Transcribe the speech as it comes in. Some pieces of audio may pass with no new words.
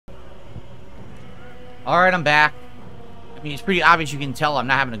Alright, I'm back. I mean, it's pretty obvious you can tell I'm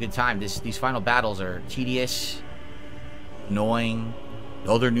not having a good time. These final battles are tedious, annoying.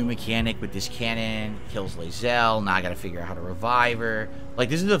 The other new mechanic with this cannon kills Lae'zel. Now I gotta figure out how to revive her. Like,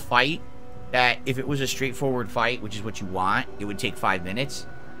 this is a fight that, if it was a straightforward fight, which is what you want, it would take 5 minutes.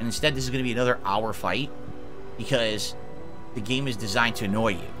 And instead, this is gonna be another hour fight because the game is designed to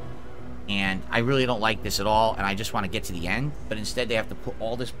annoy you. And I really don't like this at all, and I just want to get to the end. But instead, they have to put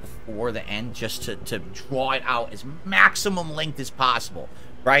all this before the end just to draw it out as maximum length as possible,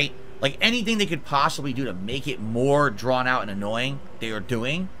 right? Like, anything they could possibly do to make it more drawn out and annoying, they are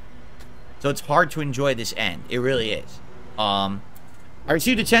doing. So it's hard to enjoy this end. It really is. I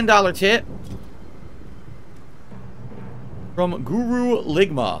received a $10 tip from Guru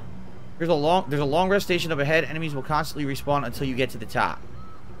Ligma. There's a long rest station up ahead. Enemies will constantly respawn until you get to the top.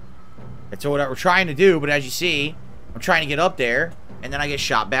 That's what we're trying to do, but as you see, I'm trying to get up there, and then I get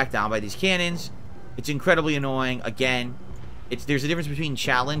shot back down by these cannons. It's incredibly annoying. Again, there's a difference between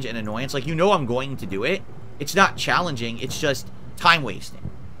challenge and annoyance. Like, you know I'm going to do it. It's not challenging. It's just time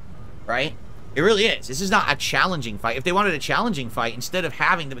wasting, right? It really is. This is not a challenging fight. If they wanted a challenging fight, instead of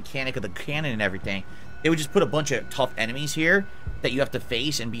having the mechanic of the cannon and everything, they would just put a bunch of tough enemies here that you have to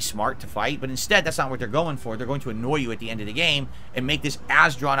face and be smart to fight. But instead, that's not what they're going for. They're going to annoy you at the end of the game and make this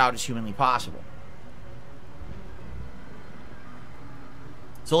as drawn out as humanly possible.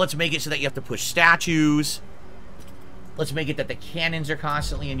 So let's make it so that you have to push statues. Let's make it that the cannons are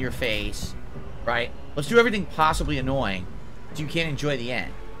constantly in your face, right? Let's do everything possibly annoying so you can't enjoy the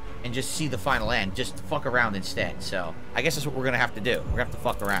end and just see the final end. Just fuck around instead. So I guess that's what we're going to have to do. We're going to have to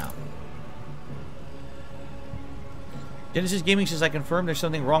fuck around. Genesis Gaming says, I confirm there's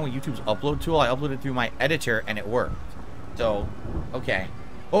something wrong with YouTube's upload tool. I uploaded through my editor and it worked. So, okay.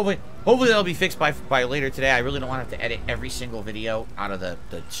 Hopefully that'll be fixed by later today. I really don't want to have to edit every single video out of the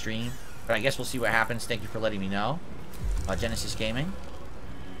stream. But I guess we'll see what happens. Thank you for letting me know. Genesis Gaming.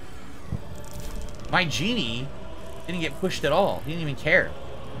 My genie didn't get pushed at all. He didn't even care.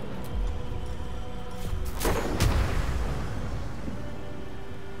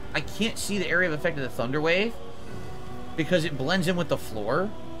 I can't see the area of effect of the thunder wave because it blends in with the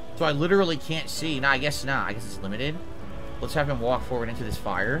floor. So I literally can't see. Nah, I guess not. I guess it's limited. Let's have him walk forward into this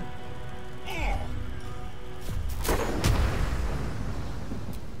fire.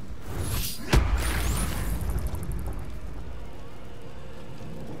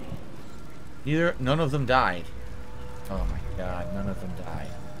 None of them died. Oh my god, none of them died.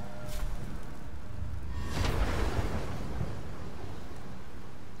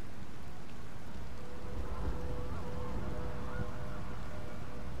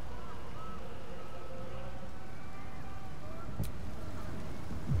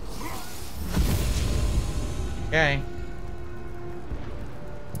 Okay.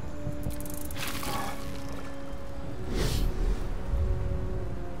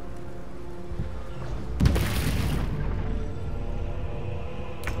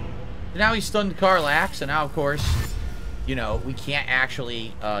 Now he's stunned Karlach, so now, of course, you know, we can't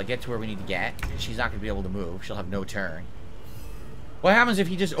actually get to where we need to get. She's not going to be able to move. She'll have no turn. What happens if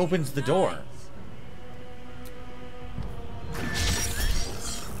he just opens the door?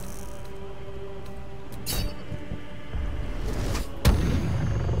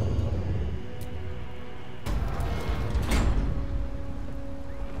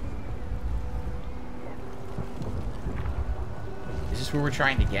 Is this where we're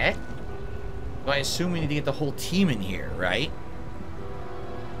trying to get? So I assume we need to get the whole team in here, right?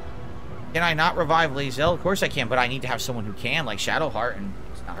 Can I not revive Lae'zel? Of course I can, but I need to have someone who can, like Shadowheart, and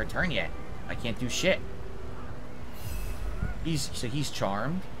it's not her turn yet. I can't do shit. So he's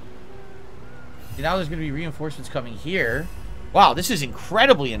charmed. And now there's going to be reinforcements coming here. Wow, this is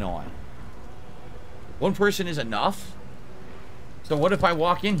incredibly annoying. One person is enough? So what if I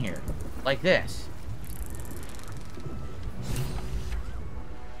walk in here? Like this?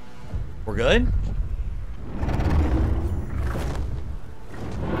 We're good?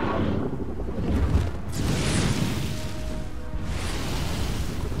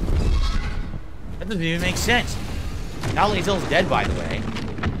 That doesn't even make sense. Now Lae'zel's dead, by the way.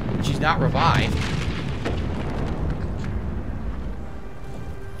 She's not revived.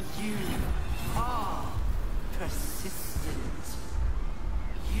 You are persistent.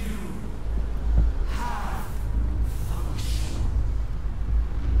 You have function.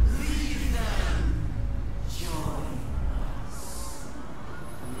 Leave them. Join us.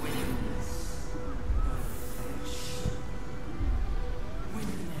 Witness perfection.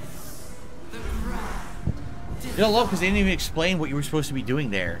 Witness the grand. You don't love because they didn't even explain what you were supposed to be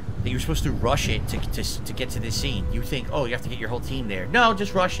doing there. That you were supposed to rush it to get to this scene. You think, oh, you have to get your whole team there. No,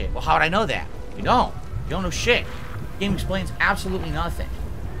 just rush it. Well, how would I know that? You don't. don't know shit. The game explains absolutely nothing.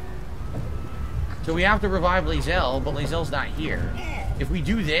 So we have to revive Lae'zel, but Lae'zel's not here. If we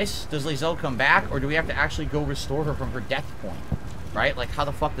do this, does Lae'zel come back, or do we have to actually go restore her from her death point? Right? Like, how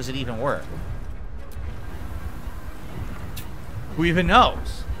the fuck does it even work? Who even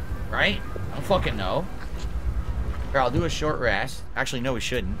knows? Right? I don't fucking know. Here, I'll do a short rest. Actually, no, we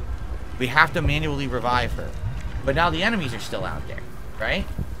shouldn't. We have to manually revive her. But now the enemies are still out there, right?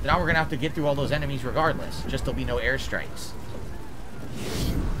 So now we're going to have to get through all those enemies regardless. Just there'll be no airstrikes.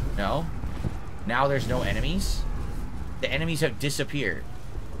 No? Now there's no enemies? The enemies have disappeared.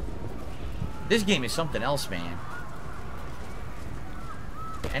 This game is something else, man.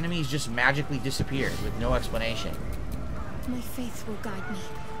 The enemies just magically disappeared with no explanation. My faith will guide me.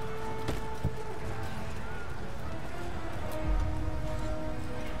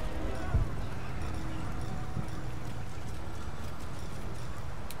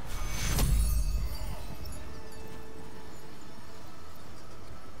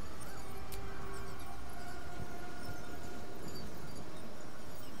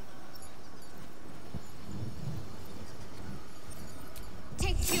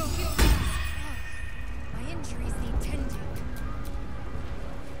 Take your my injuries need tending.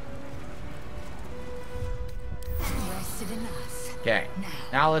 Rested enough. Okay,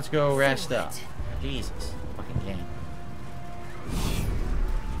 now let's go rest up. Jesus, fucking game.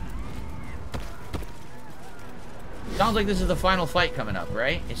 Sounds like this is the final fight coming up,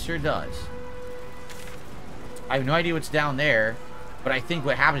 right? It sure does. I have no idea what's down there, but I think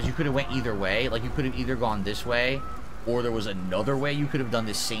what happens, you could have went either way. Like, you could have either gone this way, or there was another way you could have done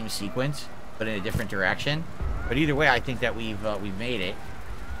this same sequence, but in a different direction. But either way, I think that we've made it,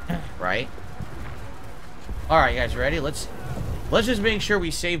 right? All right, guys, ready? Let's just make sure we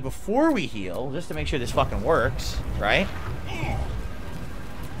save before we heal, just to make sure this fucking works, right?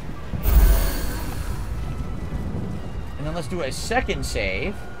 And then let's do a second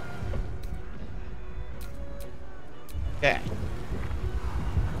save. Okay.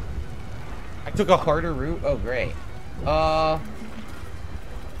 I took a harder route. Oh, great.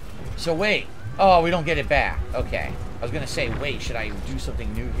 So wait. Oh, we don't get it back. Okay. I was gonna say, wait, should I do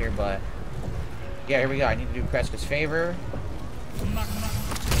something new here, but... Yeah, here we go. I need to do Kreska's favor.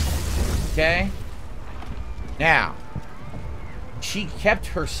 Okay. Now. She kept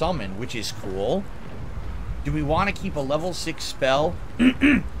her summon, which is cool. Do we want to keep a level 6 spell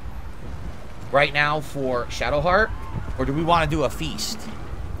right now for Shadowheart? Or do we want to do a feast?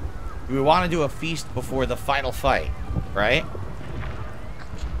 Do we want to do a feast before the final fight? Right?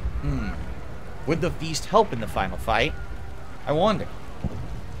 Would the feast help in the final fight? I wonder.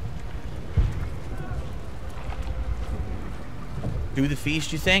 Do the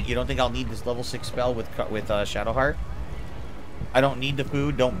feast, you think? You don't think I'll need this level 6 spell with Shadowheart? I don't need the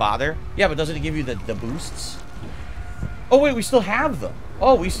food, don't bother. Yeah, but doesn't it give you the boosts? Oh, wait, we still have them.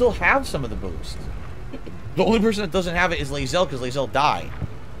 Oh, we still have some of the boosts. The only person that doesn't have it is Lae'zel, because Lae'zel died.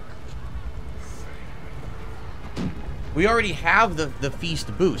 We already have the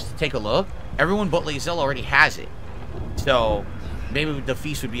feast boost. Take a look. Everyone but Lae'zel already has it. So, maybe the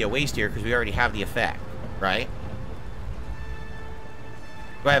feast would be a waste here, because we already have the effect, right?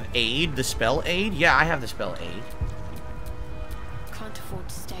 Do I have aid? The spell aid? Yeah, I have the spell aid. Can't afford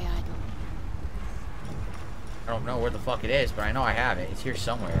to stay idle. I don't know where the fuck it is, but I know I have it. It's here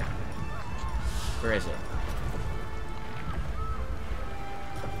somewhere. Where is it?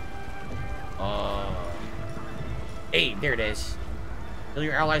 Aid, there it is. Heal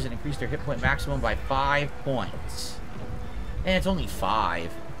your allies and increase their hit point maximum by 5 points. And it's only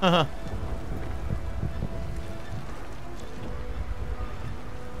 5. Uh-huh.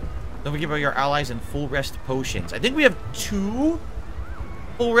 Don't forget about your allies and full rest potions. I think we have 2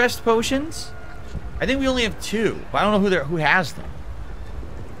 full rest potions. I think we only have 2, but I don't know who has them.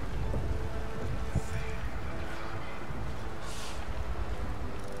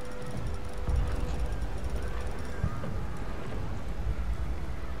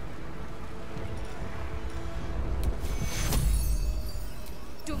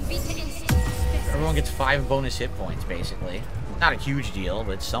 Everyone gets 5 bonus hit points, basically. Not a huge deal,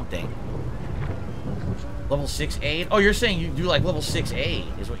 but it's something. Level 6 aid? Oh, you're saying you do like level 6 aid,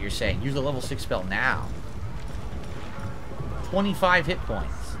 is what you're saying. Use the level 6 spell now. 25 hit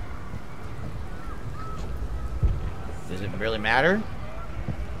points. Does it really matter?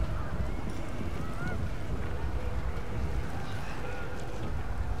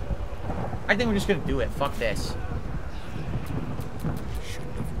 I think we're just gonna do it. Fuck this.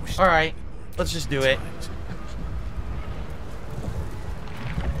 Alright, let's just do it.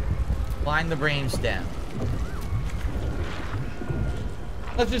 Line the brainstem.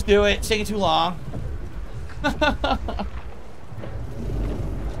 Let's just do it. It's taking too long.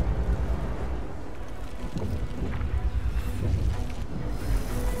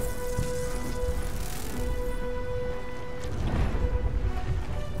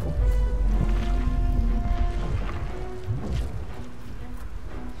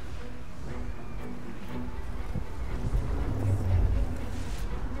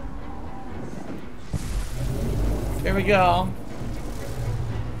 There we go.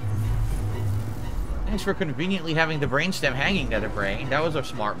 Thanks for conveniently having the brainstem hanging, Netherbrain. That was a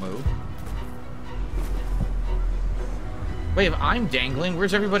smart move. Wait, if I'm dangling,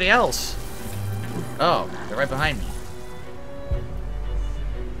 where's everybody else? Oh, they're right behind me.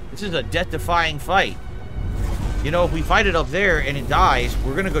 This is a death-defying fight. You know, if we fight it up there and it dies,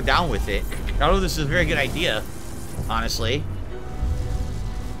 we're gonna go down with it. I don't know if this is a very good idea, honestly.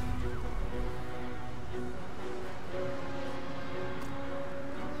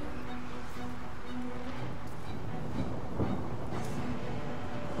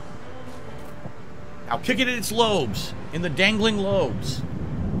 Now kick it in its lobes, in the dangling lobes.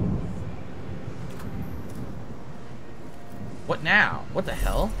 What now? What the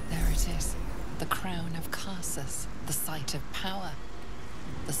hell? There it is. The crown of Karsus, the site of power,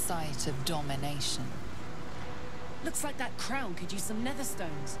 the site of domination. Looks like that crown could use some nether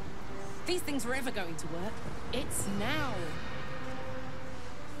stones. If these things were ever going to work, it's now.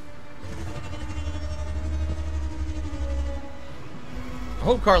 I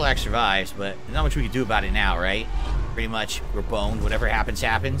hope Karlach survives, but there's not much we can do about it now, right? Pretty much, we're boned. Whatever happens,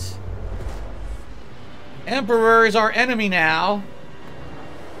 happens. Emperor is our enemy now.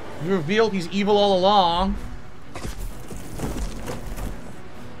 We revealed he's evil all along.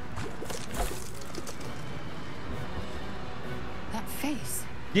 That face.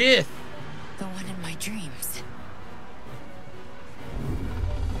 Yeah. The one in my dreams.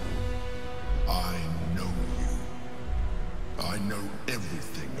 I know you. I know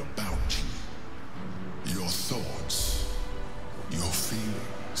everything about you. Your thoughts, your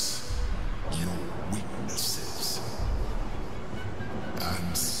feelings, your weaknesses.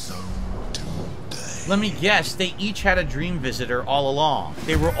 And so do they. Let me guess, they each had a dream visitor all along.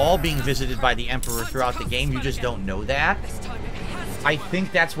 They were all being visited by the Emperor throughout the game. You just don't know that. I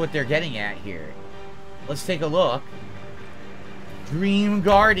think that's what they're getting at here. Let's take a look. Dream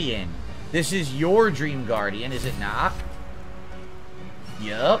Guardian. This is your Dream Guardian, is it not?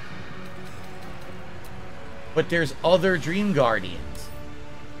 Yup. But there's other Dream Guardians.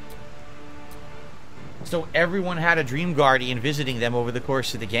 So everyone had a Dream Guardian visiting them over the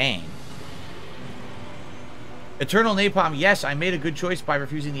course of the game. Eternal Napalm, yes, I made a good choice by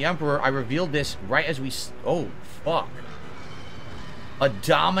refusing the Emperor. I revealed this right as we... Oh, fuck. A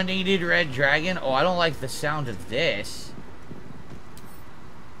dominated red dragon? Oh, I don't like the sound of this.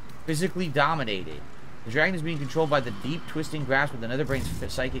 Physically dominated. The dragon is being controlled by the deep, twisting grasp of the Netherbrain's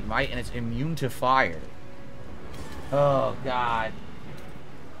psychic might, and it's immune to fire. Oh, God.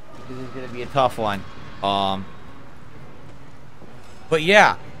 This is going to be a tough one. But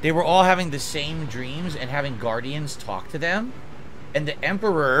yeah, they were all having the same dreams and having guardians talk to them. And the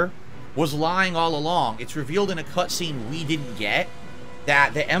Emperor was lying all along. It's revealed in a cutscene we didn't get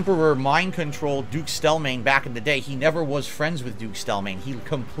that the Emperor mind controlled Duke Stelmane back in the day. He never was friends with Duke Stelmane. He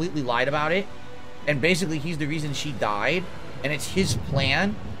completely lied about it. And basically, he's the reason she died. And it's his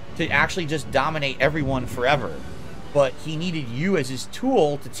plan to actually just dominate everyone forever. But he needed you as his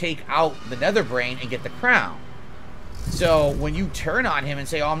tool to take out the Netherbrain and get the crown. So when you turn on him and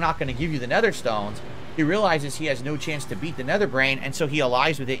say, oh, I'm not going to give you the Nether Stones, he realizes he has no chance to beat the Netherbrain, and so he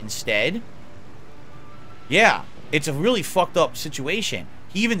allies with it instead. Yeah, it's a really fucked up situation.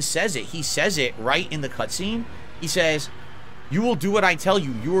 He even says it. He says it right in the cutscene. He says, you will do what I tell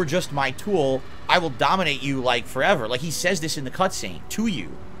you. You are just my tool. I will dominate you, like, forever. Like, he says this in the cutscene to you.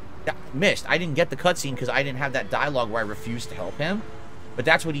 Missed. I didn't get the cutscene because I didn't have that dialogue where I refused to help him. But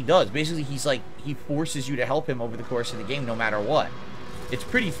that's what he does. Basically, he's like, he forces you to help him over the course of the game no matter what. It's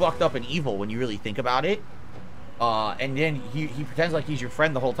pretty fucked up and evil when you really think about it. And then he pretends like he's your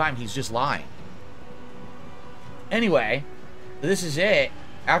friend the whole time. He's just lying. Anyway, this is it.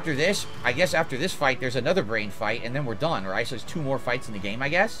 After this, I guess after this fight, there's another brain fight, and then we're done, right? So there's 2 more fights in the game, I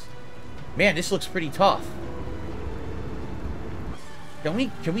guess. Man, this looks pretty tough. Can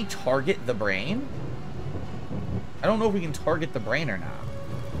we target the brain? I don't know if we can target the brain or not.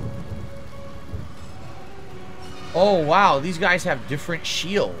 Oh, wow. These guys have different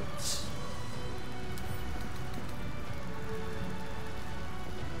shields.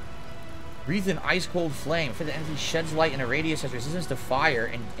 Breathe an ice-cold flame. If the enemy sheds light in a radius, has resistance to fire,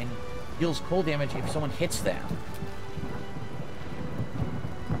 and deals cold damage if someone hits them.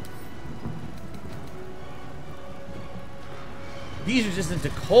 He's resistant to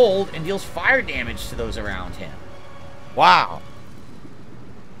cold and deals fire damage to those around him. Wow.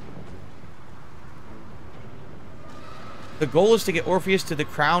 The goal is to get Orpheus to the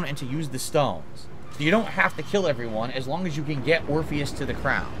crown and to use the stones. So you don't have to kill everyone as long as you can get Orpheus to the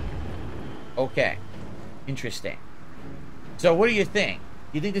crown. Okay. Interesting. So what do you think?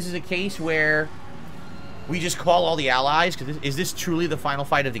 You think this is a case where we just call all the allies? Cause is this truly the final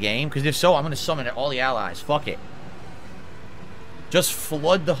fight of the game? Because if so, I'm going to summon all the allies. Fuck it. Just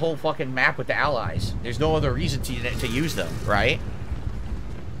flood the whole fucking map with the allies. There's no other reason to use them, right?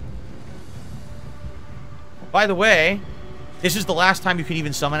 By the way, this is the last time you can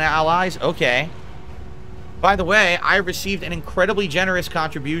even summon allies? Okay. By the way, I received an incredibly generous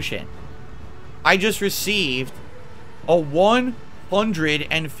contribution. I just received a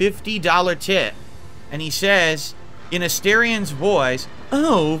 $150 tip. And he says, in Asterian's voice,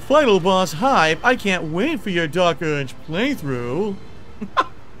 "Oh, final boss hype, I can't wait for your Dark Urge playthrough."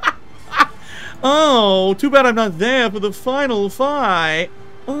 Oh, too bad I'm not there for the final fight.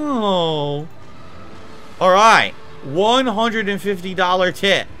 Oh. Alright, $150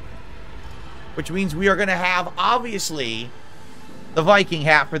 tip. Which means we are going to have, obviously, the Viking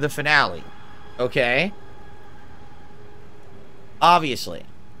hat for the finale. Okay? Obviously.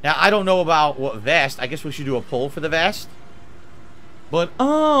 Now, I don't know about what vest. I guess we should do a poll for the vest. But,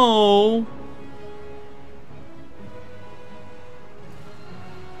 oh.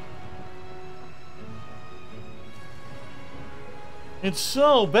 It's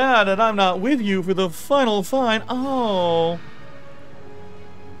so bad that I'm not with you for the final fight. Oh.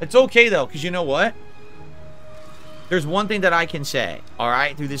 It's okay, though, because you know what? There's one thing that I can say,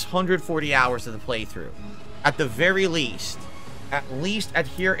 alright, through this 140 hours of the playthrough. At the very least, at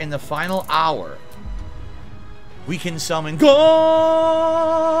here in the final hour, we can summon Gold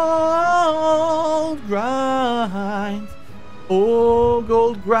Grind. Oh,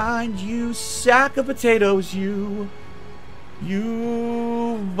 Gold Grind, you sack of potatoes, you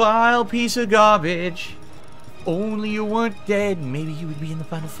vile piece of garbage. Only you weren't dead, maybe you would be in the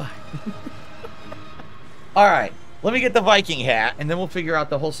final fight. Alright, let me get the Viking hat, and then we'll figure out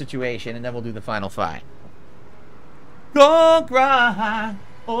the whole situation, and then we'll do the final fight. Gold grind,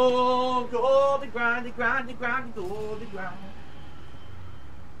 oh, gold grind, grind, grind, gold grind.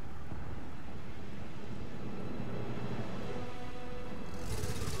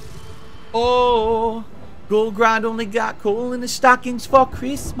 Oh, gold grind only got coal in the stockings for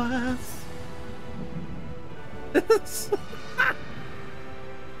Christmas.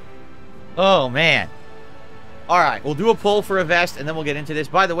 Oh, man. Alright, we'll do a poll for a vest, and then we'll get into this.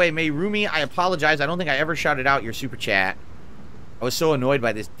 By the way, Mayrumi, I apologize. I don't think I ever shouted out your super chat. I was so annoyed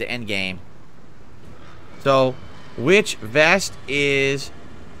by the end game. So, which vest is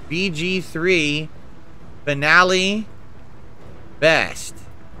BG3 finale best?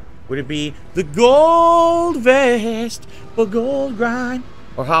 Would it be the gold vest for Gold Grind?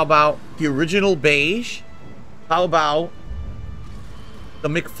 Or how about the original beige? How about the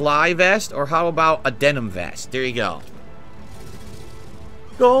McFly vest? Or how about a denim vest? There you go.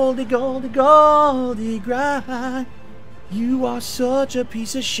 Goldie, Goldie, Goldie Grind. You are such a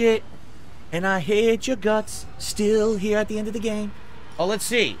piece of shit. And I hate your guts. Still here at the end of the game. Oh, let's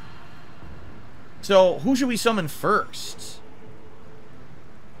see. So, who should we summon first?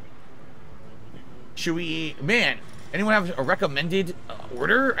 Should we... Man, anyone have a recommended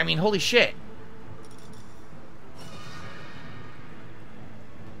order? I mean, holy shit.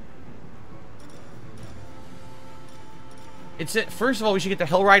 It's first of all, we should get the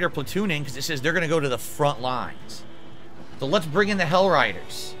Hellrider platooning because it says they're going to go to the front lines. So let's bring in the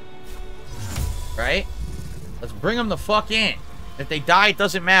Hellriders. Right? Let's bring them the fuck in. If they die, it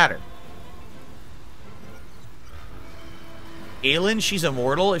doesn't matter. Aelin, she's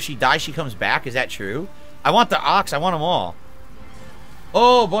immortal. If she dies, she comes back. Is that true? I want the Ox. I want them all.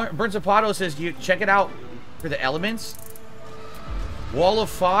 Oh, Burn Zapato says, you check it out for the elements. Wall of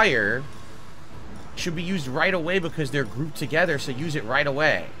Fire should be used right away because they're grouped together, so use it right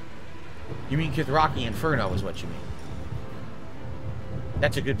away. You mean Kithraki Inferno is what you mean.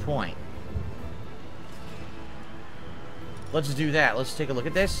 That's a good point. Let's do that. Let's take a look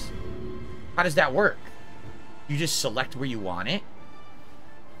at this. How does that work? You just select where you want it.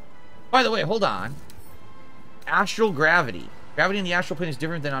 By the way, hold on. Astral Gravity. Gravity in the astral plane is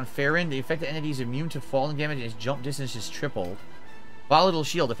different than on Farron. The affected entity is immune to falling damage and its jump distance is tripled. Volatile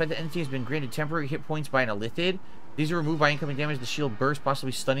Shield. Affected entity has been granted temporary hit points by an Elithid. These are removed by incoming damage. The shield bursts,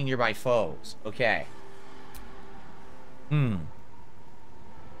 possibly stunning nearby foes. Okay. So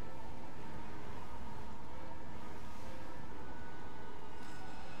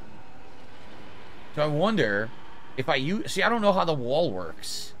I wonder If I use... See, I don't know how the wall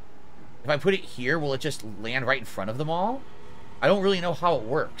works. If I put it here, will it just land right in front of them all? I don't really know how it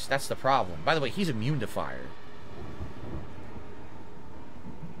works. That's the problem. By the way, he's immune to fire.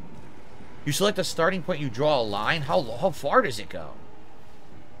 You select a starting point, you draw a line. How far does it go?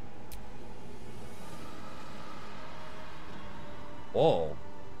 Whoa.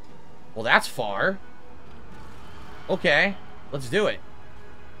 Well, that's far. Okay, let's do it.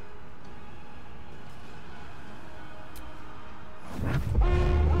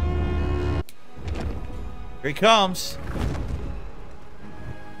 Here he comes.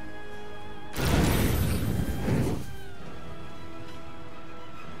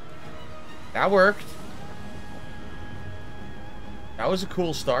 That worked. That was a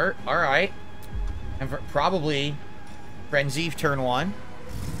cool start. Alright. And for probably Frenzy turn 1.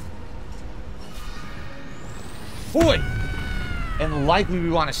 Boy! And likely we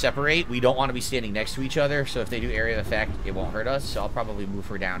want to separate. We don't want to be standing next to each other, so if they do area of effect, it won't hurt us. So I'll probably move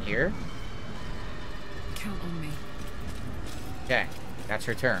her down here. Count on me. Okay, that's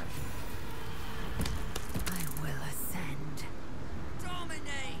her turn. I will ascend.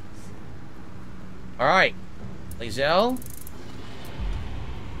 Dominate! Alright. Lae'zel.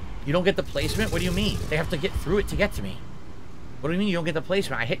 You don't get the placement? What do you mean? They have to get through it to get to me. What do you mean you don't get the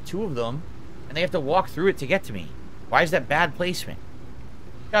placement? I hit 2 of them, and they have to walk through it to get to me. Why is that bad placement?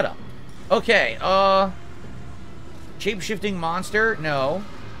 Shut up. Okay, shape-shifting monster? No.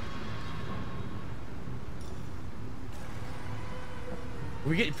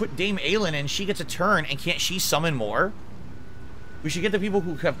 We put Dame Aelin in, she gets a turn, and can't she summon more? We should get the people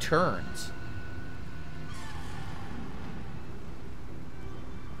who have turns.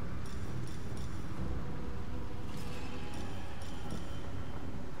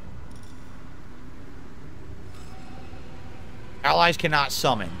 Allies cannot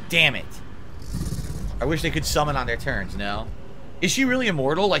summon. Damn it. I wish they could summon on their turns. No. Is she really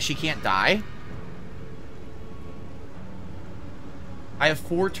immortal? Like she can't die? I have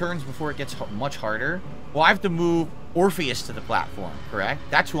 4 turns before it gets much harder. Well, I have to move Orpheus to the platform, correct?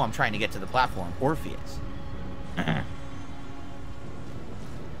 That's who I'm trying to get to the platform. Orpheus.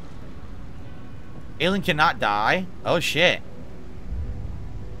 Aelin cannot die. Oh, shit.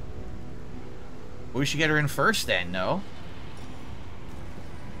 Well, we should get her in first then, no?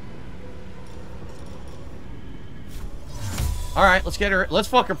 Alright, let's get her. Let's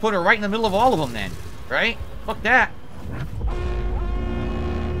fuck her, put her right in the middle of all of them then. Right? Fuck that.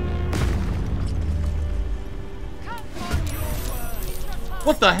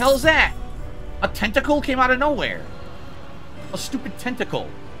 What the hell's that? A tentacle came out of nowhere. A stupid tentacle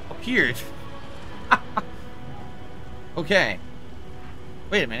appeared. Okay.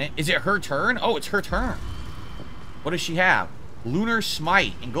 Wait a minute. Is it her turn? Oh, it's her turn. What does she have? Lunar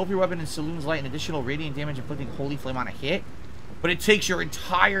Smite. Engulf your weapon in Saloon's light and additional radiant damage inflicting holy flame on a hit. But it takes your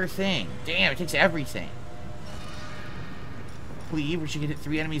entire thing. Damn, it takes everything. Cleave, where she can hit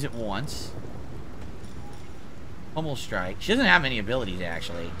 3 enemies at once. Pummel Strike. She doesn't have many abilities,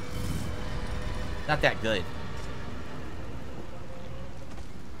 actually. Not that good.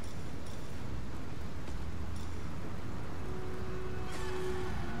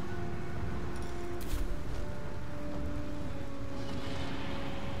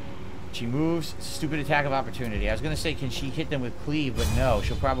 She moves. Stupid attack of opportunity. I was going to say, can she hit them with cleave? But no,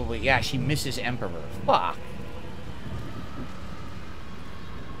 she'll probably... Yeah, she misses Emperor. Fuck.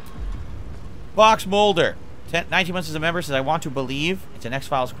 Fox Mulder. 19 months as a member says, I want to believe. It's an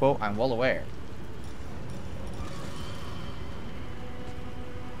X-Files quote. I'm well aware.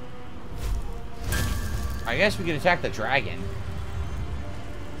 I guess we can attack the dragon.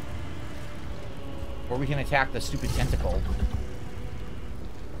 Or we can attack the stupid tentacle.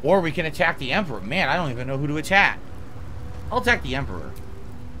 Or we can attack the Emperor. Man, I don't even know who to attack. I'll attack the Emperor.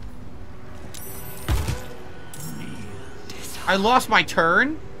 I lost my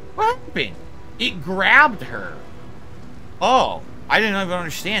turn? What happened? It grabbed her. Oh, I didn't even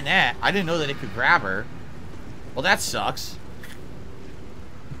understand that. I didn't know that it could grab her. Well, that sucks.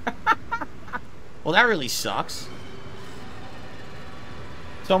 Well, that really sucks.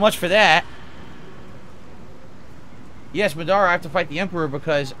 So much for that. Yes, Madara, I have to fight the Emperor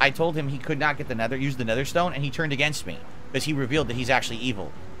because I told him he could not get the use the Nether Stone, and he turned against me because he revealed that he's actually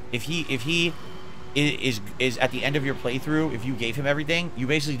evil. If he is at the end of your playthrough, if you gave him everything, you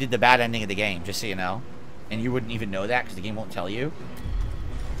basically did the bad ending of the game, just so you know, and you wouldn't even know that because the game won't tell you.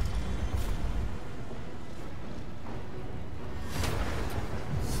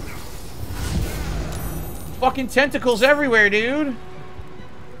 Fucking tentacles everywhere, dude.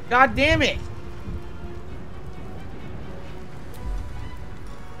 God damn it.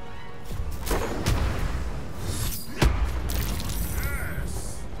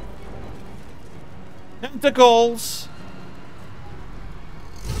 Tentacles!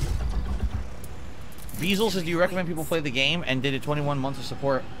 Beazle says, do you recommend people play the game and did a 21 months of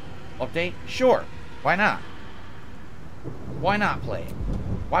support update? Sure. Why not? Why not play it?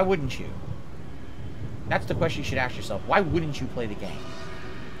 Why wouldn't you? That's the question you should ask yourself. Why wouldn't you play the game?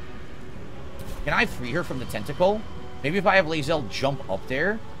 Can I free her from the tentacle? Maybe if I have Lae'zel jump up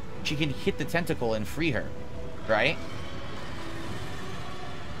there, she can hit the tentacle and free her. Right?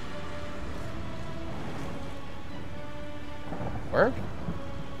 Work?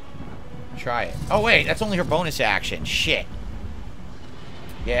 Try it. Oh, wait. That's only her bonus action. Shit.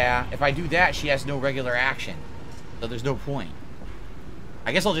 Yeah, if I do that, she has no regular action. So there's no point.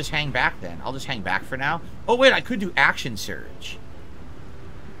 I guess I'll just hang back then. I'll just hang back for now. Oh, wait. I could do action surge.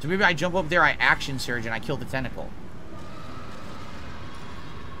 So maybe I jump up there, I action surge, and I kill the tentacle.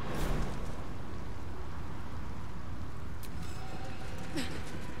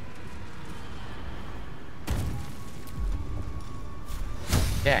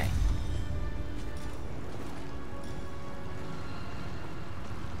 Okay.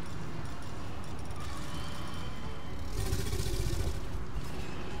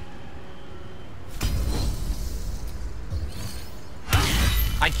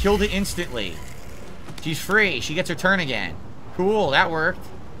 I killed it instantly. She's free. She gets her turn again. Cool, that worked.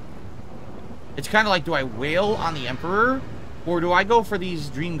 It's kind of like, do I wail on the Emperor? Or do I go for these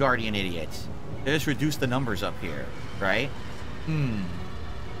Dream Guardian idiots? They just reduce the numbers up here, right?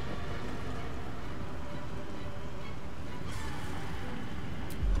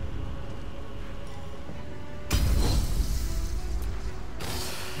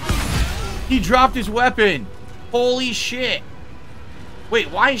 He dropped his weapon. Holy shit. Wait,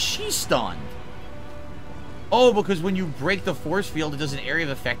 why is she stunned? Oh, because when you break the force field, it does an area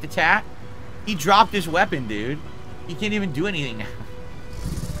of effect attack? He dropped his weapon, dude. He can't even do anything now.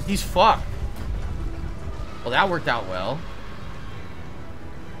 He's fucked. Well, that worked out well.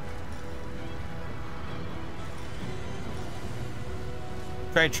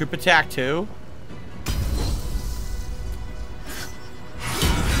 Try a trip attack, too.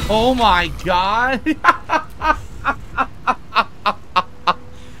 Oh my god.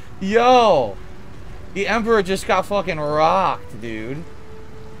 Yo. The Emperor just got fucking rocked, dude.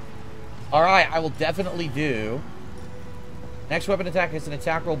 Alright, I will definitely do. Next weapon attack has an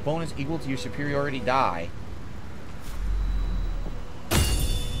attack roll bonus equal to your superiority die.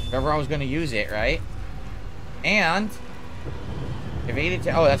 Remember I was going to use it, right? And evade it.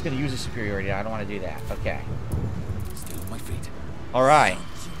 Oh, that's going to use a superiority die. I don't want to do that. Okay. Still on my feet. Alright.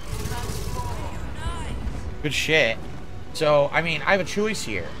 Good shit. So, I mean, I have a choice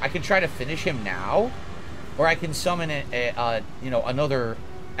here. I can try to finish him now, or I can summon you know, another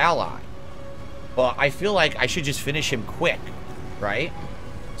ally. But I feel like I should just finish him quick, right?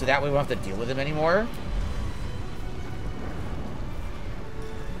 So that way we don't have to deal with him anymore.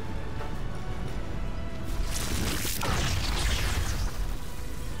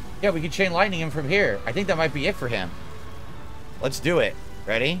 Yeah, we can chain lightning him from here. I think that might be it for him. Let's do it.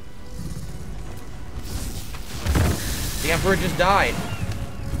 Ready? The Emperor just died.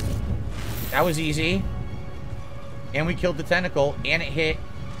 That was easy. And we killed the tentacle, and it hit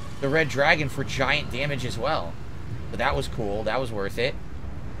the red dragon for giant damage as well. But that was cool. That was worth it.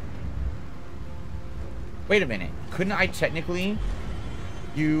 Wait a minute. Couldn't I technically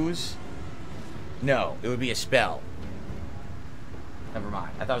use... No, it would be a spell. Never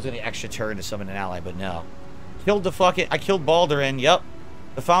mind. I thought it was going to be an extra turn to summon an ally, but no. Killed the fucking... I killed Baldur, and yep.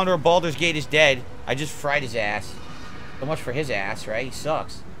 The founder of Baldur's Gate is dead. I just fried his ass. So much for his ass, right? He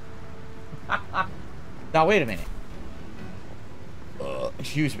sucks. Now, wait a minute.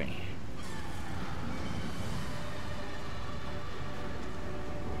 Excuse me.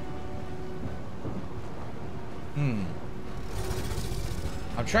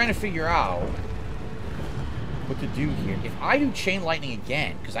 I'm trying to figure out what to do here. If I do Chain Lightning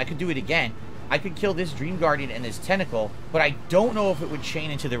again, because I could do it again, I could kill this Dream Guardian and this Tentacle, but I don't know if it would chain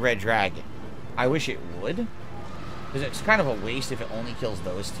into the Red Dragon. I wish it would. Because it's kind of a waste if it only kills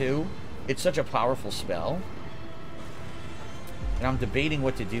those two. It's such a powerful spell. And I'm debating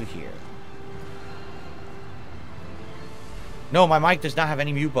what to do here. No, my mic does not have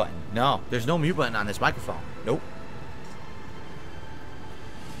any mute button. No, there's no mute button on this microphone. Nope.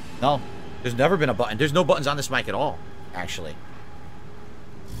 No, there's never been a button. There's no buttons on this mic at all, actually.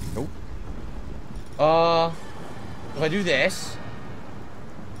 Nope. If I do this,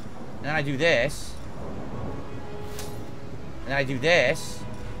 then I do this, and I do this,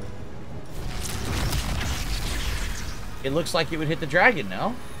 it looks like it would hit the dragon,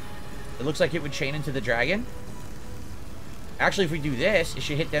 no? It looks like it would chain into the dragon. Actually, if we do this, it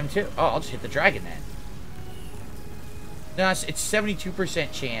should hit them too. Oh, I'll just hit the dragon then. No, it's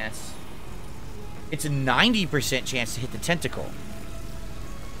 72% chance. It's a 90% chance to hit the tentacle.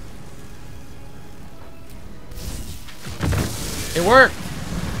 It worked.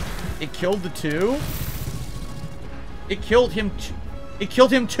 It killed the 2. It killed him. It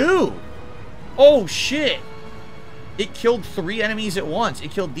killed him too. Oh shit! It killed 3 enemies at once. It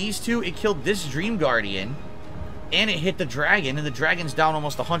killed these 2. It killed this Dream Guardian, and it hit the dragon. And the dragon's down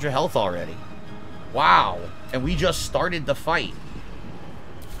almost 100 health already. Wow! And we just started the fight.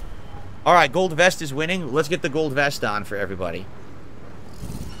 All right, gold vest is winning. Let's get the gold vest on for everybody.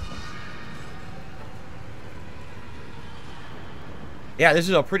 Yeah, this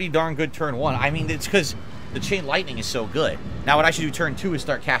is a pretty darn good turn 1. I mean, it's because the chain lightning is so good. Now what I should do turn 2 is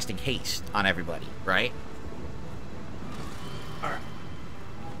start casting haste on everybody, right? Alright.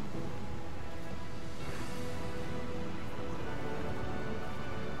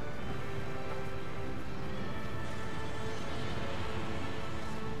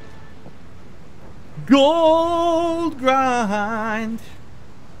 Gold grind.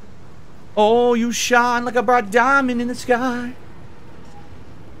 Oh, you shine like a bright diamond in the sky.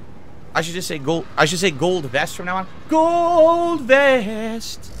 I should just say gold. I should say gold vest from now on. Gold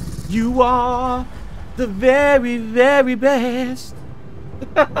vest, you are the very, very best.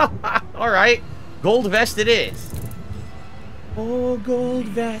 All right, gold vest it is. Oh, gold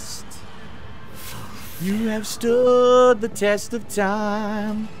vest, you have stood the test of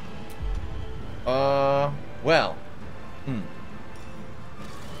time. Well,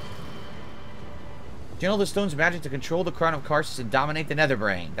 Channel the stone's magic to control the crown of Karsus and dominate the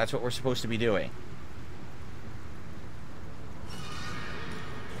Netherbrain. That's what we're supposed to be doing.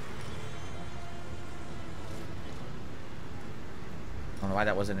 I don't know why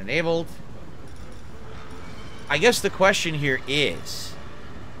that wasn't enabled. I guess the question here is,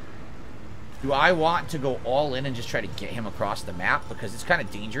 do I want to go all in and just try to get him across the map? Because it's kind of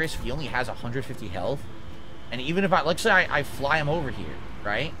dangerous. He only has 150 health. And even if let's say I fly him over here,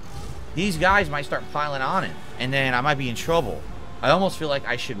 right? These guys might start piling on him, and then I might be in trouble. I almost feel like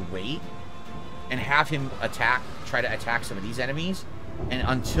I should wait and have him try to attack some of these enemies, and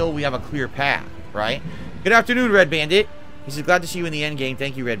until we have a clear path, right? Good afternoon, Red Bandit. He says, glad to see you in the end game.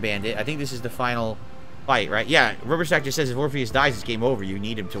 Thank you, Red Bandit. I think this is the final fight, right? Yeah, Rubberstack just says if Orpheus dies, it's game over. You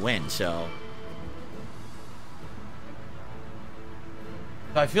need him to win, so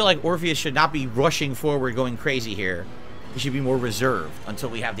I feel like Orpheus should not be rushing forward going crazy here. He should be more reserved until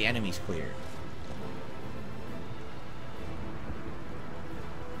we have the enemies cleared.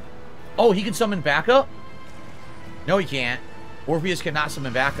 Oh, he can summon backup? No, he can't. Orpheus cannot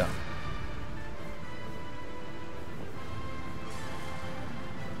summon backup.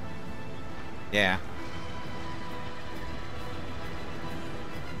 Yeah.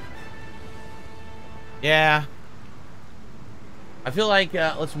 Yeah. I feel like,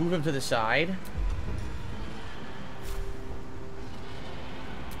 let's move him to the side.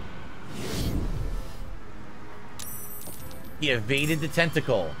 He evaded the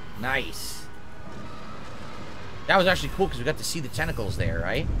tentacle. Nice. That was actually cool because we got to see the tentacles there,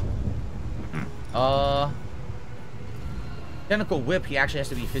 right? Tentacle whip, he actually has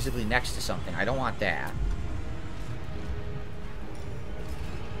to be physically next to something. I don't want that.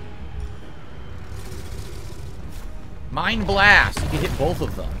 Mind Blast. You can hit both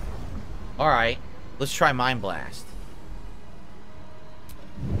of them. Alright. Let's try Mind Blast.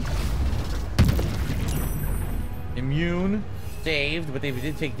 Immune. Saved, but they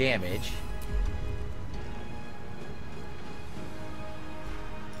did take damage.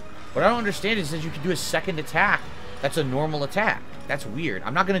 What I don't understand is that you can do a second attack. That's a normal attack. That's weird.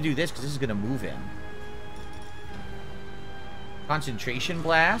 I'm not going to do this because this is going to move him. Concentration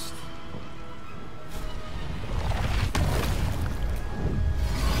Blast.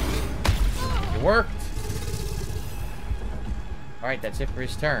 It worked. Alright, that's it for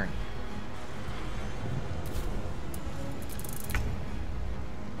his turn.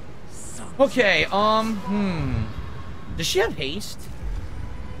 Okay, does she have haste?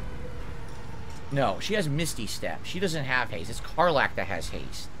 No, she has Misty Step. She doesn't have haste. It's Karlach that has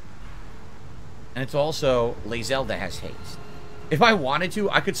haste. And it's also Lae'zel that has haste. If I wanted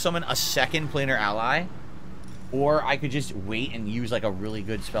to, I could summon a second planar ally. Or I could just wait and use like a really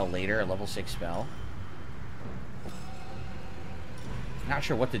good spell later, a level 6 spell. Not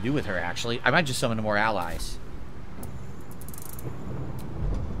sure what to do with her, actually. I might just summon more allies.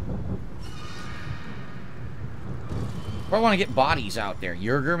 Or I want to get bodies out there.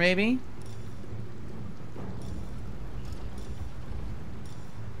 Yerger, maybe?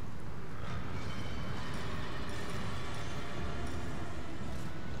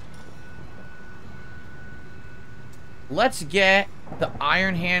 Let's get the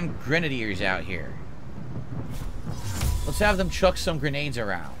Iron Hand Grenadiers out here. Let's have them chuck some grenades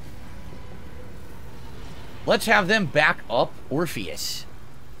around. Let's have them back up Orpheus.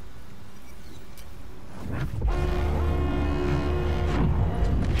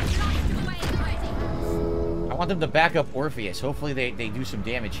 I want them to back up Orpheus. Hopefully they do some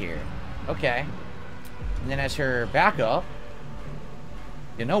damage here. Okay. And then as her backup,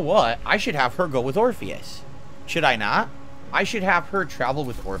 you know what? I should have her go with Orpheus. Should I not? I should have her travel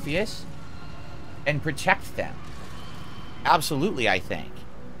with Orpheus and protect them. Absolutely, I think.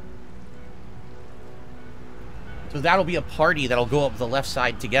 So that'll be a party that'll go up the left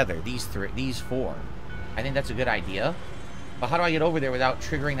side together. These four. I think that's a good idea. But how do I get over there without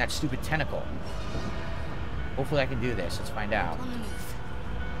triggering that stupid tentacle? Hopefully I can do this. Let's find out.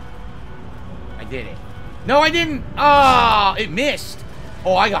 I did it. No, I didn't! Ah, it missed!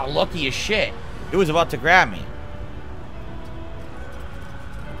 Oh, I got lucky as shit. It was about to grab me.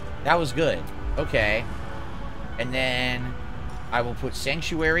 That was good. Okay. And then I will put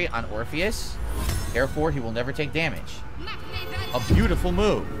Sanctuary on Orpheus. Therefore, he will never take damage. A beautiful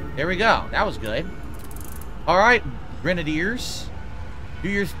move. There we go. That was good. Alright, Grenadiers. Do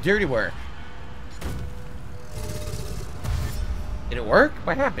your dirty work. Did it work?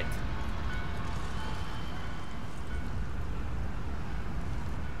 What happened?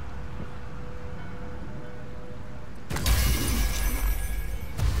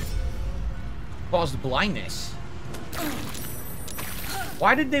 Caused blindness.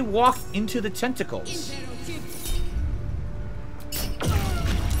 Why did they walk into the tentacles?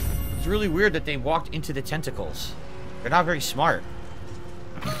 It's really weird that they walked into the tentacles. They're not very smart.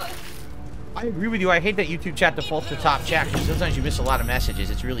 I agree with you. I hate that YouTube chat defaults to top chat because sometimes you miss a lot of messages.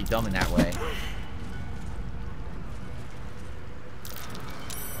 It's really dumb in that way.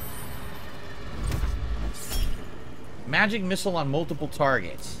 Magic missile on multiple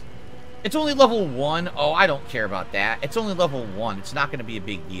targets. It's only level 1. Oh, I don't care about that. It's only level 1. It's not going to be a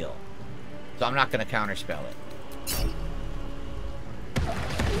big deal. So I'm not going to counterspell it.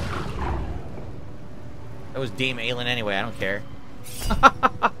 That was Dame Aelin anyway. I don't care.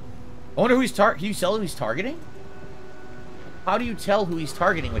 I wonder who he's can you tell who he's targeting? How do you tell who he's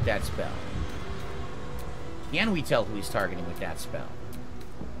targeting with that spell? Can we tell who he's targeting with that spell?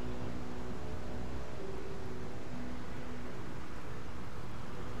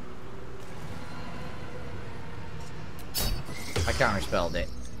 I counterspelled it.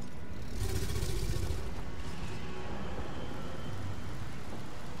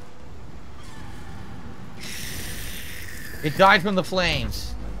 It died from the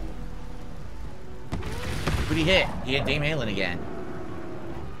flames. Who'd he hit? He hit Dame Aelin again.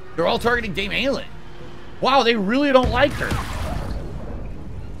 They're all targeting Dame Aelin. Wow, they really don't like her.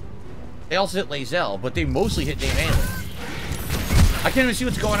 They also hit Lae'zel, but they mostly hit Dame Aelin. I can't even see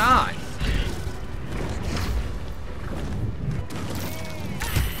what's going on.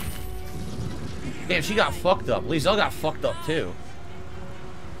 Damn, she got fucked up. Lae'zel got fucked up too.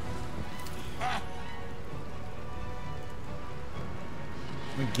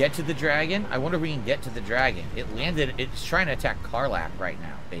 We get to the dragon. I wonder if we can get to the dragon. It landed. It's trying to attack Karlach right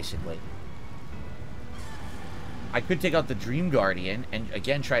now, basically. I could take out the Dream Guardian and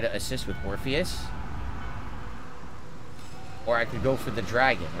again try to assist with Orpheus. Or I could go for the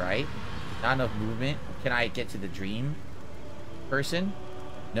dragon, right? Not enough movement. Can I get to the Dream person?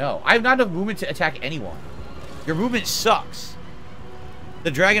 No. I have not enough movement to attack anyone. Your movement sucks.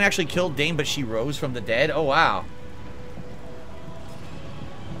 The dragon actually killed Dame, but she rose from the dead? Oh, wow.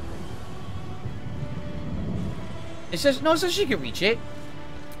 It says, no, it says she can reach it.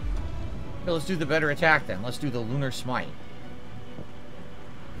 Okay, let's do the better attack then. Let's do the Lunar Smite.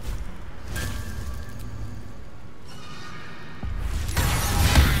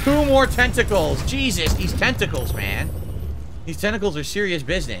 Two more tentacles. Jesus, these tentacles, man. These tentacles are serious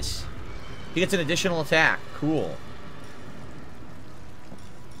business. He gets an additional attack. Cool.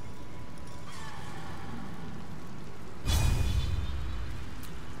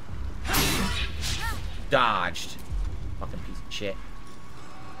 Dodged. Fucking piece of shit.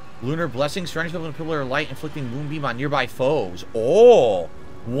 Lunar Blessing. Surrounding yourself with a pillar of light, inflicting moonbeam on nearby foes. Oh!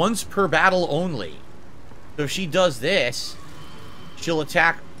 Once per battle only. So if she does this, she'll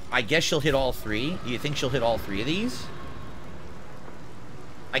attack. I guess she'll hit all three. Do you think she'll hit all three of these?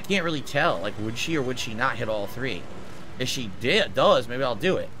 I can't really tell. Like, would she or would she not hit all three? If she does, maybe I'll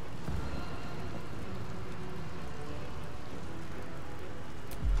do it.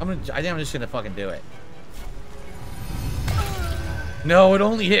 I think I'm just gonna fucking do it. No, it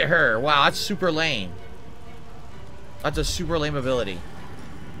only hit her. Wow, that's super lame. That's a super lame ability.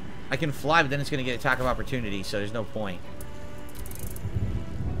 I can fly, but then it's going to get attack of opportunity, so there's no point.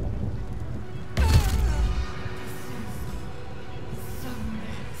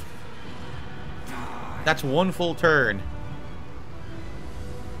 That's one full turn.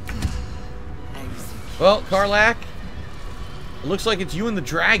 Well, Karlach, it looks like it's you and the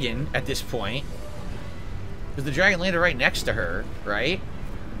dragon at this point. Because the dragon landed right next to her, right?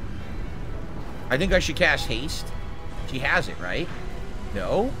 I think I should cast haste. She has it, right?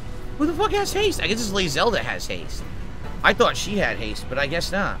 No? Who the fuck has haste? I guess it's Lae'zel that has haste. I thought she had haste, but I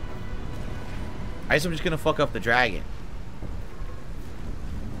guess not. I guess I'm just gonna fuck up the dragon.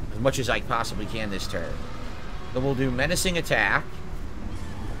 As much as I possibly can this turn. Then we'll do menacing attack.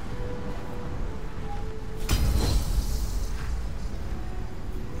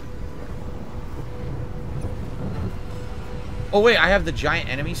 Oh wait, I have the giant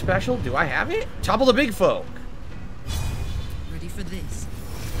enemy special? Do I have it? Topple the big folk. Ready for this?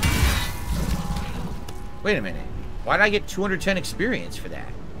 Wait a minute. Why did I get 210 experience for that?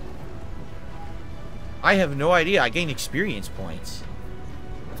 I have no idea. I gained experience points.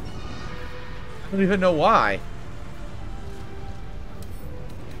 I don't even know why.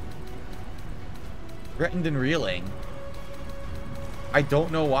 Threatened and reeling. I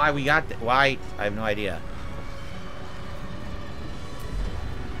don't know why we got that. Why? I have no idea.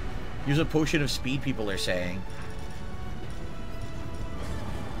 Use a potion of speed, people are saying.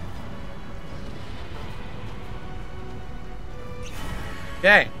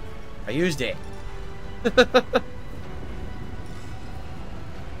 Okay. I used it.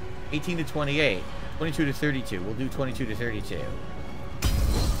 18 to 28. 22 to 32. We'll do 22 to 32.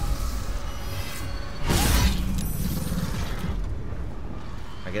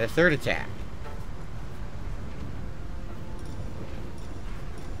 I get a third attack.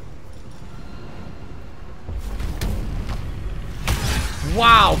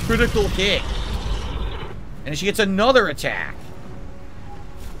 Wow, critical hit. And she gets another attack.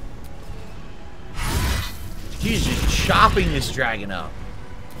 She's just chopping this dragon up.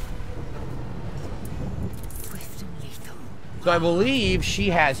 Swift and lethal. So I believe she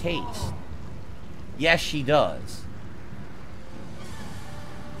has haste. Yes, she does.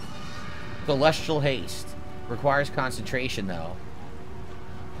 Celestial haste. Requires concentration, though.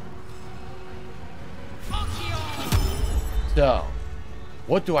 So,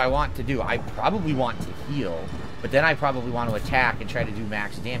 what do I want to do? I probably want to heal, but then I probably want to attack and try to do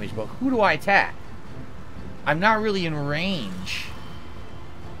max damage. But who do I attack? I'm not really in range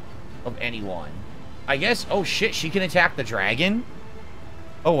of anyone. I guess, oh shit, she can attack the dragon?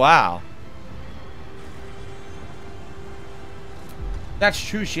 Oh wow. That's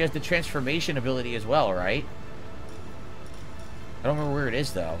true, she has the transformation ability as well, right? I don't remember where it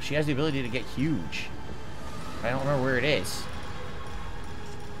is though. She has the ability to get huge. I don't remember where it is.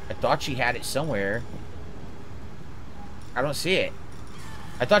 I thought she had it somewhere. I don't see it.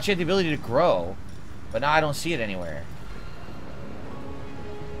 I thought she had the ability to grow, but now I don't see it anywhere.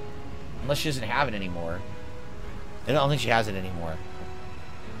 Unless she doesn't have it anymore. I don't think she has it anymore.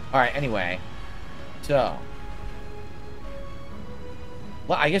 Alright, anyway. So.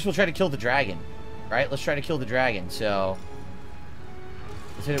 Well, I guess we'll try to kill the dragon. Right? Let's try to kill the dragon. So.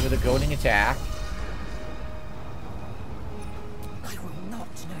 Let's hit it with a goading attack. I will not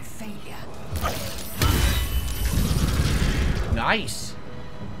know failure. Nice.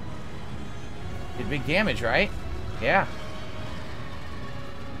 Did big damage, right? Yeah.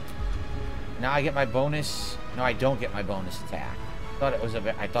 Now I get my bonus. No, I don't get my bonus attack.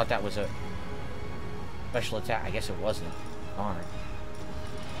 I thought that was a special attack. I guess it wasn't. Darn.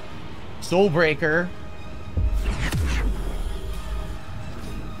 Soulbreaker.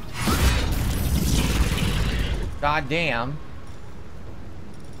 God damn.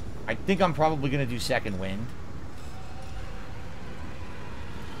 I think I'm probably gonna do second wind.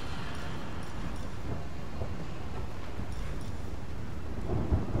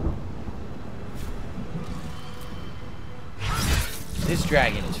 This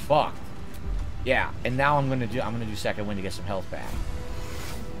dragon is fucked. Yeah, and now I'm gonna do second wind to get some health back.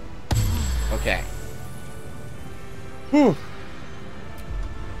 Okay. Whew.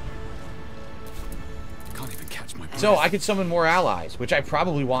 Can't even catch my breath. So I could summon more allies, which I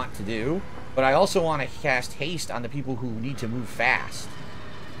probably want to do, but I also want to cast haste on the people who need to move fast.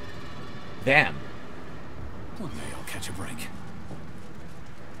 Them. One day I'll catch a break.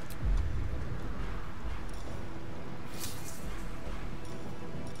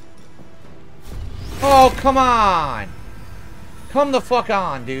 Oh, come on! Come the fuck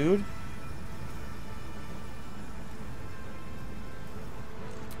on, dude.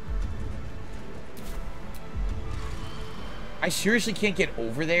 I seriously can't get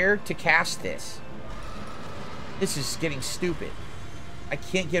over there to cast this. This is getting stupid. I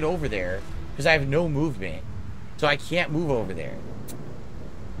can't get over there because I have no movement. So I can't move over there.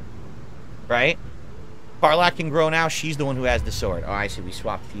 Right? Karlach can grow now. She's the one who has the sword. Oh, I see. We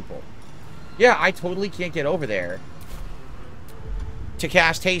swapped people. Yeah, I totally can't get over there to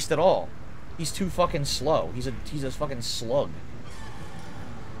cast haste at all. He's too fucking slow. He's a fucking slug.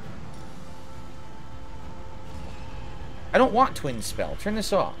 I don't want twin spell. Turn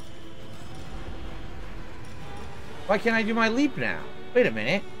this off. Why can't I do my leap now? Wait a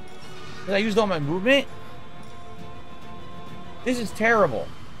minute. Because I used all my movement? This is terrible.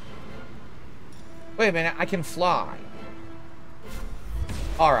 Wait a minute. I can fly.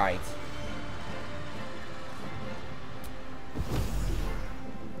 Alright.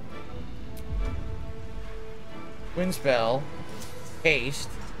 Twin spell. Haste.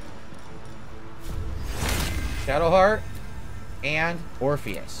 Shadowheart. And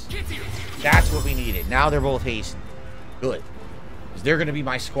Orpheus. That's what we needed. Now they're both hasted. Good. Because they're going to be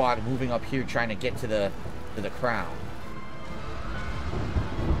my squad moving up here trying to get to the crown.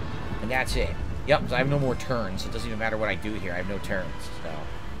 And that's it. Yep, because I have no more turns. It doesn't even matter what I do here. I have no turns. So,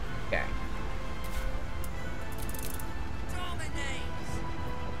 okay.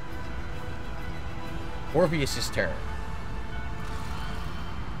 Orpheus' turn.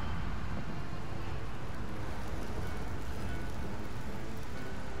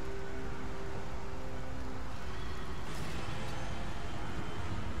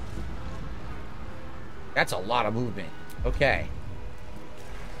 That's a lot of movement. Okay.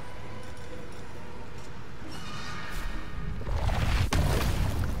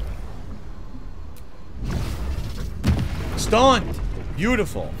 Stunned!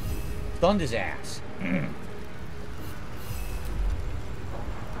 Beautiful. Stunned his ass.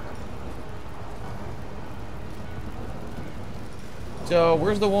 So,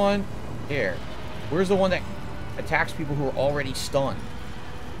 where's the one? Here. Where's the one that attacks people who are already stunned?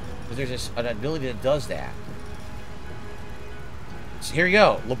 Because there's an ability that does that. So here we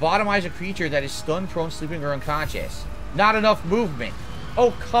go. Lobotomize a creature that is stunned, prone, sleeping, or unconscious. Not enough movement.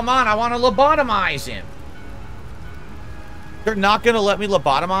 Oh, come on. I want to lobotomize him. They're not going to let me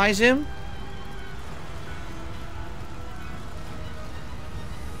lobotomize him?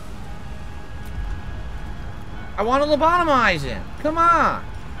 I want to lobotomize him. Come on.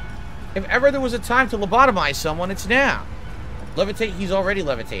 If ever there was a time to lobotomize someone, it's now. Levitate, he's already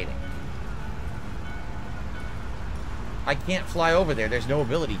levitating. I can't fly over there. There's no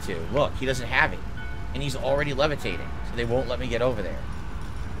ability to. Look, he doesn't have it. And he's already levitating. So they won't let me get over there.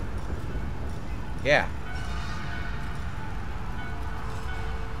 Yeah.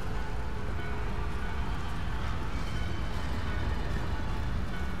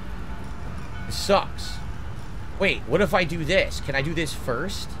 This sucks. Wait, what if I do this? Can I do this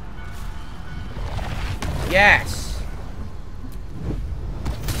first? Yes.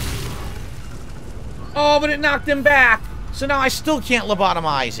 Oh, but it knocked him back. So now I still can't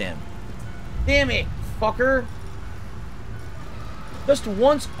lobotomize him. Damn it, fucker. Just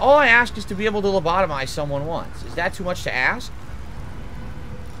once. All I ask is to be able to lobotomize someone once. Is that too much to ask?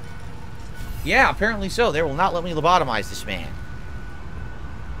 Yeah, apparently so. They will not let me lobotomize this man.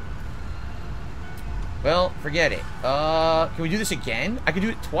 Well, forget it. Can we do this again? I can do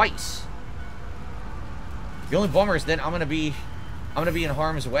it twice. The only bummer is then I'm gonna be in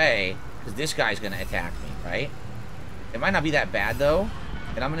harm's way because this guy's gonna attack me, right? It might not be that bad though,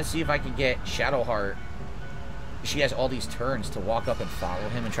 and I'm gonna see if I can get Shadowheart. She has all these turns to walk up and follow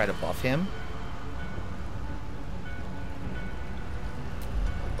him and try to buff him.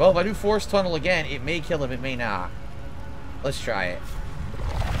 Well, if I do Force Tunnel again, it may kill him, it may not. Let's try it.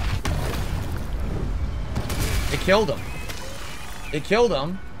 It killed him. It killed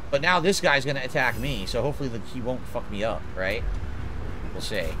him, but now this guy's gonna attack me, so hopefully he won't fuck me up, right? We'll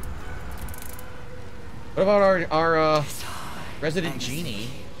see. What about our resident genie?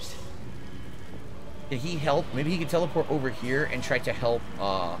 Can he help? Maybe he can teleport over here and try to help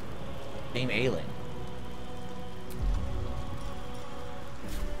Dame Aelin.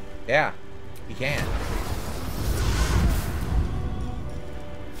 Yeah, he can.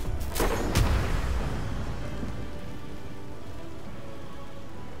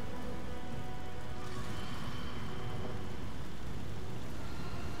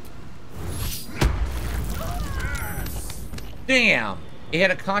 Damn! It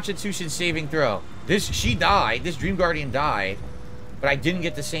had a Constitution saving throw. She died. This Dream Guardian died. But I didn't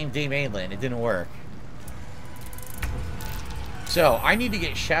get the same Dame Aelin. It didn't work. So, I need to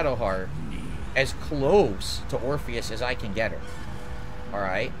get Shadowheart as close to Orpheus as I can get her.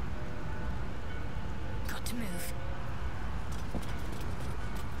 Alright? Got to move.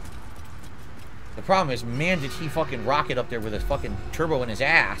 The problem is, man, did he fucking rocket up there with a fucking turbo in his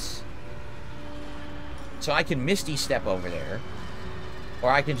ass. So I can Misty Step over there.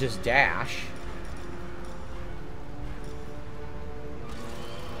 Or I can just dash.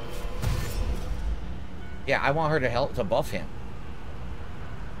 Yeah, I want her to help to buff him.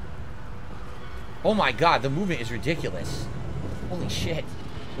 Oh my god, the movement is ridiculous. Holy shit.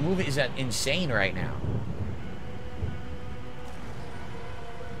 The movement is insane right now.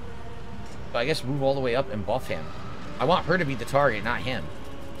 So I guess move all the way up and buff him. I want her to be the target, not him.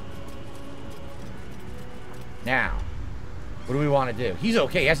 Now, what do we want to do? He's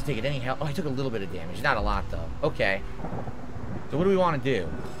okay. He hasn't taken any health. Oh, he took a little bit of damage. Not a lot, though. Okay. So what do we want to do?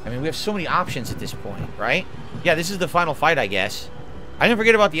 I mean, we have so many options at this point, right? Yeah, this is the final fight, I guess. I didn't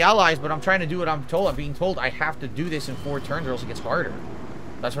forget about the allies, but I'm trying to do what I'm told. I'm being told I have to do this in 4 turns or else it gets harder.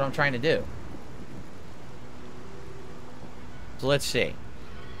 That's what I'm trying to do. So let's see.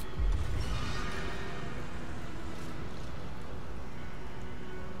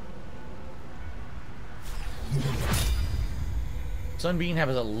 Sunbeam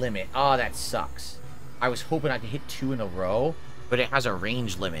has a limit. Oh, that sucks. I was hoping I could hit 2 in a row, but it has a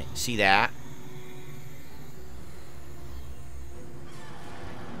range limit. See that?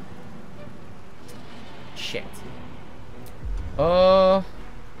 Shit. What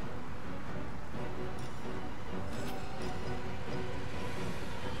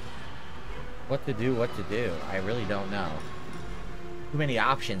to do, what to do. I really don't know. Too many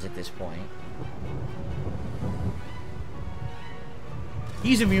options at this point.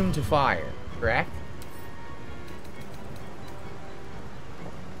 He's immune to fire, correct?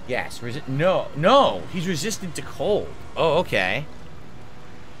 Yes. No. He's resistant to cold. Oh, okay.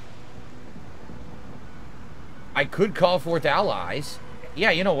 I could call forth allies.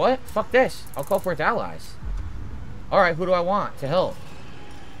 Yeah, you know what? Fuck this. I'll call forth allies. Alright, who do I want to help?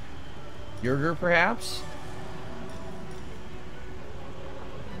 Yerger, perhaps?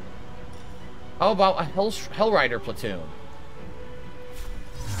 How about a Hellrider platoon?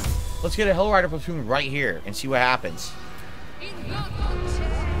 Let's get a Hellrider platoon right here and see what happens.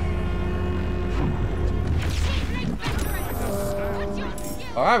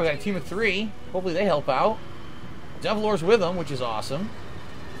 Alright, we got a team of 3. Hopefully they help out. Devilor's with them, which is awesome.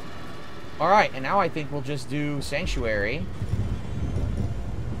 Alright, and now I think we'll just do Sanctuary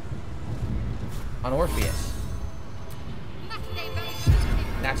on Orpheus.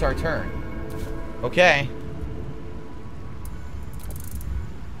 And that's our turn. Okay.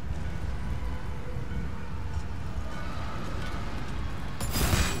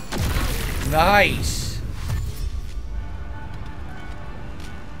 Nice.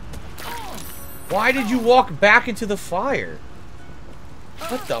 Why did you walk back into the fire?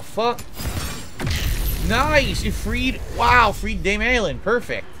 What the fuck? Nice. You freed. Wow, freed Dame Aelin.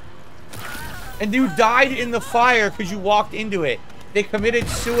 Perfect. And you died in the fire because you walked into it. They committed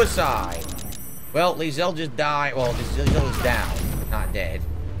suicide. Well, Lae'zel just died. Well, Lae'zel is down, not dead.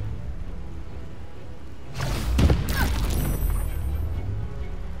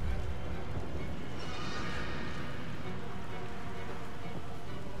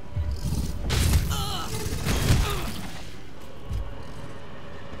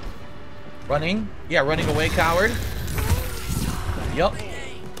 Running? Yeah, running away, coward. Yup.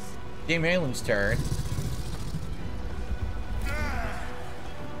 Dame Aelin's turn.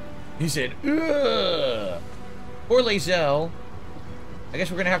 He said, ugh. Poor Lae'zel. I guess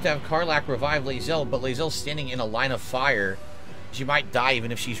we're going to have Karlach revive Lae'zel, but Lae'zel's standing in a line of fire. She might die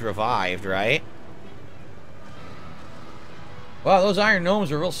even if she's revived, right? Wow, those Iron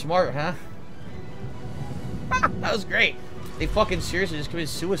Gnomes are real smart, huh? That was great. They fucking seriously just committed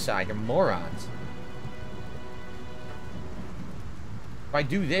suicide. They're morons. If I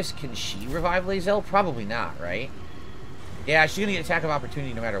do this, can she revive Lae'zel? Probably not, right? Yeah, she's gonna get attack of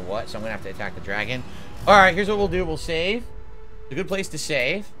opportunity no matter what, so I'm gonna have to attack the dragon. Alright, here's what we'll do. We'll save. It's a good place to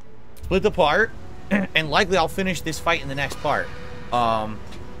save. Split the part. And likely I'll finish this fight in the next part. I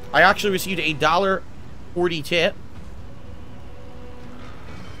actually received a $1.40 tip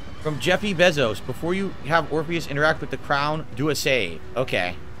from Jeffy Bezos. Before you have Orpheus interact with the crown, do a save.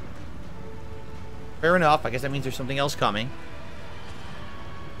 Okay. Fair enough. I guess that means there's something else coming.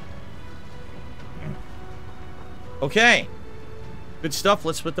 Okay. Good stuff.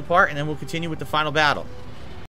 Let's split the part, and then we'll continue with the final battle.